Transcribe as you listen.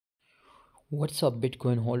What's up,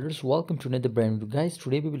 Bitcoin holders? Welcome to another brand new guys.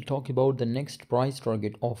 Today we will talk about the next price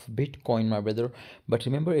target of Bitcoin, my brother. But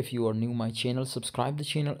remember, if you are new my channel, subscribe the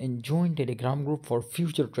channel and join Telegram group for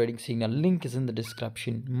future trading signal. Link is in the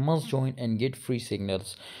description. Must join and get free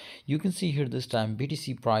signals. You can see here this time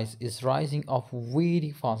BTC price is rising up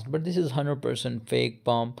very fast, but this is 100% fake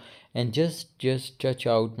pump. And just touch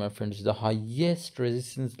out, my friends, the highest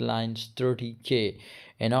resistance lines 30k,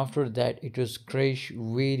 and after that it was crash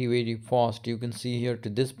very fast. You can see here to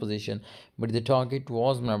this position, but the target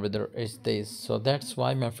was, my brother, is this. So that's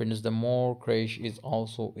why, my friends, the more crash is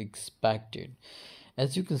also expected.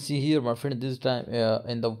 As you can see here, my friend, this time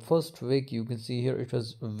in the first week, you can see here it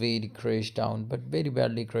was very crashed down, but very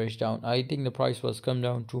badly crashed down. I think the price was come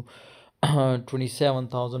down to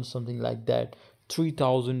 27,000, something like that.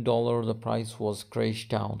 $3,000 the price was crashed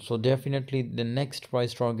down. So definitely the next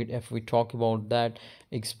price target, if we talk about that,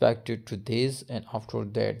 expected to this, and after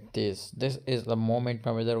that this is the moment,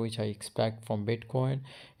 my brother, which I expect from Bitcoin.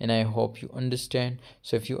 And I hope you understand.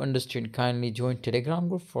 So if you understand, kindly join Telegram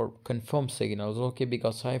group for confirmed signals, okay?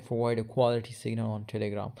 Because I provide a quality signal on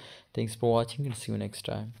Telegram. Thanks for watching and see you next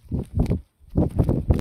time.